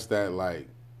 Why is that, like,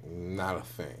 not a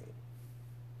thing?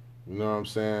 You know what I'm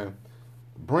saying?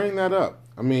 Bring that up.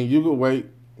 I mean, you could wait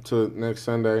till next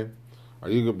Sunday, or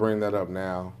you could bring that up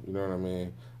now. You know what I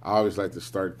mean? I always like to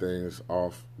start things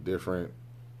off different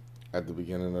at the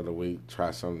beginning of the week, try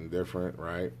something different,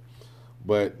 right?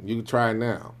 But you can try it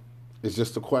now. It's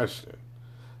just a question.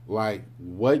 Like,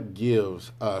 what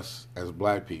gives us as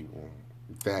black people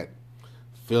that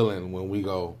feeling when we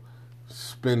go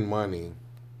spend money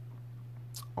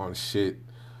on shit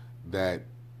that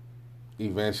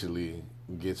eventually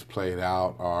gets played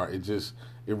out, or it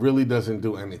really doesn't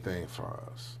do anything for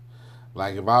us.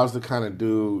 Like if I was the kind of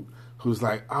dude who's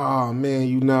like, oh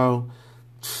man,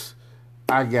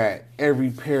 I got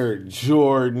every pair of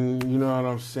Jordan, you know what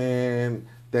I'm saying,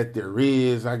 that there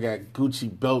is. I got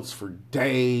Gucci belts for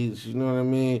days, you know what I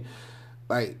mean?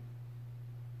 Like,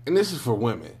 and this is for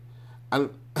women. I'm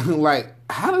like,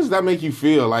 how does that make you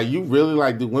feel? Like, you really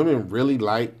like, do women really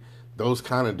like those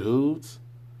kind of dudes?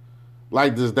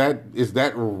 Like, is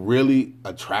that really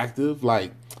attractive?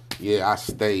 Like, yeah, I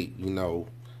stay,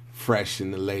 fresh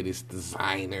in the latest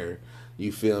designer.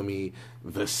 You feel me?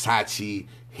 Versace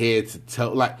head to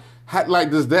toe. Like,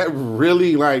 does that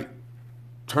really like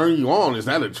turn you on? Is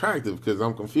that attractive? Because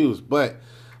I'm confused. But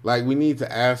like, we need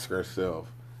to ask ourselves,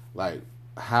 like,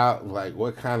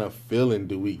 what kind of feeling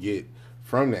do we get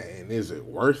from that, and is it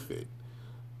worth it?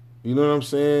 You know what I'm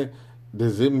saying?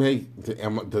 Does it make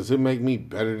me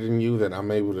better than you that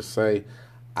I'm able to say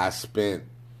I spent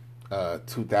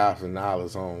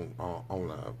 $2,000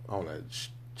 on a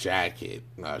jacket,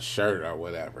 a shirt, or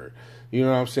whatever? You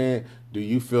know what I'm saying? Do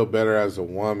you feel better as a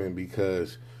woman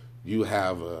because you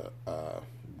have a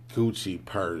Gucci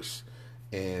purse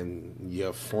and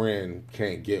your friend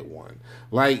can't get one?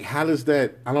 Like, how does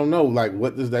that? I don't know. Like,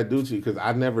 what does that do to you? Because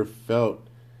I never felt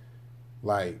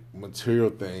like material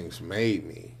things made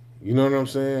me. You know what I'm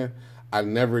saying? I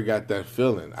never got that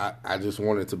feeling. I just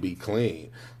wanted to be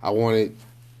clean. I wanted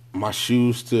my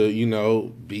shoes to,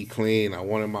 be clean. I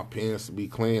wanted my pants to be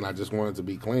clean. I just wanted to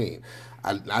be clean.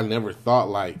 I never thought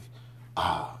like,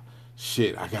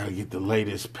 shit, I got to get the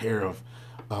latest pair of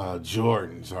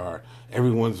Jordans, or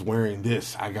everyone's wearing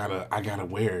this. I gotta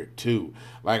wear it too.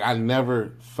 Like, I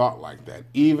never thought like that.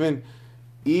 Even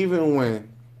when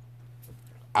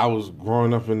I was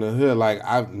growing up in the hood, like,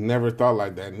 I've never thought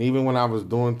like that. And even when I was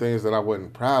doing things that I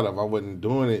wasn't proud of, I wasn't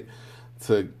doing it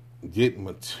to get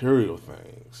material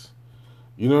things.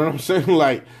 You know what I'm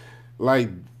saying?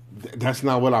 That's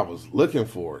not what I was looking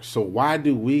for. So why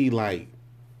do we like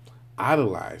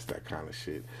idolize that kind of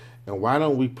shit? And why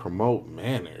don't we promote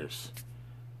manners?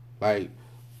 Like,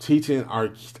 teaching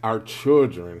our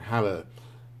children how to.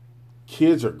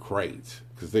 Kids are great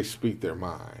because they speak their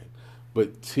mind,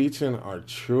 but teaching our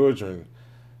children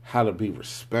how to be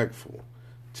respectful,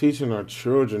 teaching our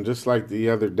children, just like the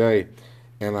other day,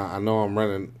 and I know I'm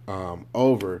running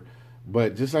over,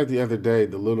 but just like the other day,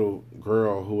 the little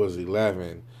girl who was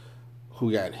 11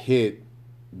 who got hit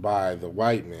by the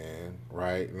white man,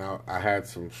 right? Now, I had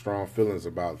some strong feelings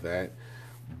about that,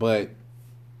 but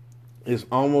it's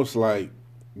almost like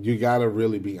you got to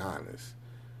really be honest.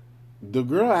 The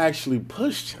girl actually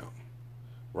pushed him,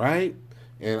 right?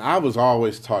 And I was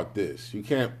always taught this. You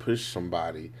can't push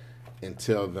somebody and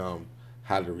tell them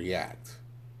how to react.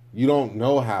 You don't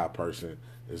know how a person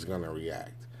is going to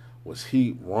react. Was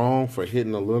he wrong for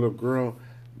hitting a little girl?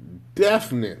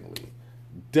 Definitely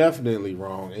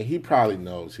wrong. And he probably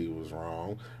knows he was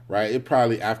wrong, right? It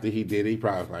probably, after he did it, he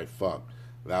probably was like, fuck,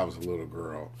 that was a little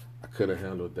girl. I could have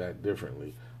handled that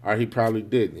differently. Or he probably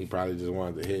didn't. He probably just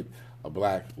wanted to hit a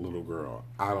black little girl.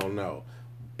 I don't know.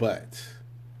 But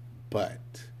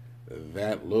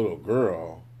that little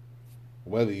girl,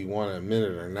 whether you want to admit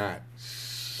it or not,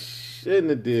 shouldn't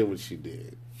have did what she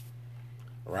did,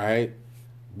 right?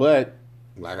 But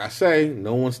like I say,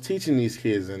 no one's teaching these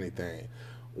kids anything.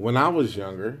 When I was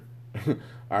younger, all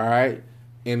right,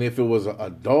 and if it was an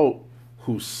adult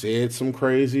who said some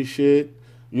crazy shit,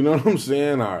 you know what I'm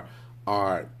saying,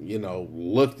 or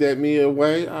looked at me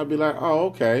away, I'd be like, oh,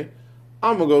 okay,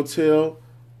 I'm gonna go tell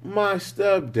my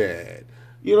stepdad.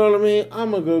 You know what I mean? I'm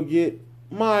going to go get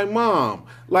my mom.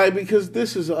 Like, because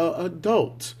this is a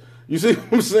adult. You see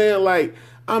what I'm saying? Like,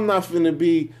 I'm not finna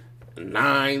be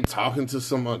 9 talking to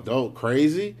some adult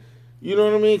crazy. You know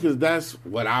what I mean? Because that's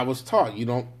what I was taught. You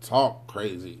don't talk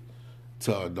crazy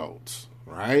to adults,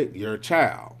 right? You're a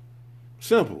child.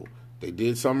 Simple. They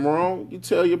did something wrong, you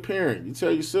tell your parent. You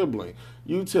tell your sibling.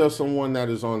 You tell someone that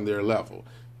is on their level.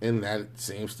 And that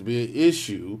seems to be an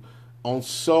issue on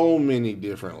so many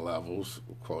different levels,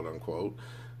 quote unquote,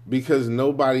 because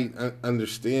nobody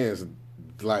understands,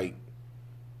 like,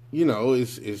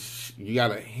 it's you got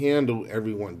to handle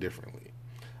everyone differently.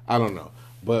 I don't know,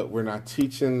 but we're not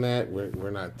teaching that.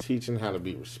 We're not teaching how to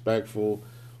be respectful.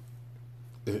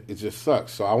 It just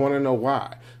sucks. So I want to know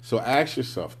why. So ask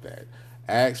yourself that.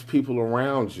 Ask people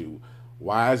around you,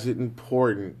 why is it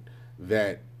important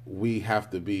that we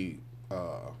have to be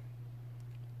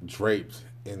draped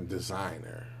in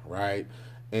designer, right?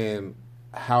 And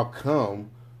how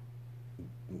come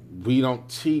we don't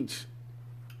teach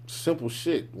simple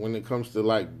shit when it comes to,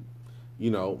 like,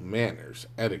 manners,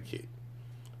 etiquette?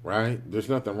 right? There's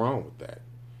nothing wrong with that,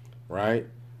 right?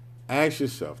 Ask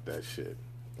yourself that shit,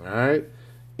 all right?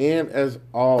 And as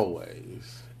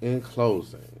always, in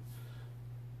closing,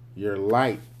 your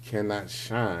light cannot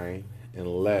shine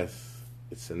unless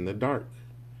it's in the dark.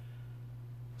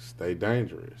 Stay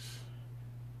dangerous.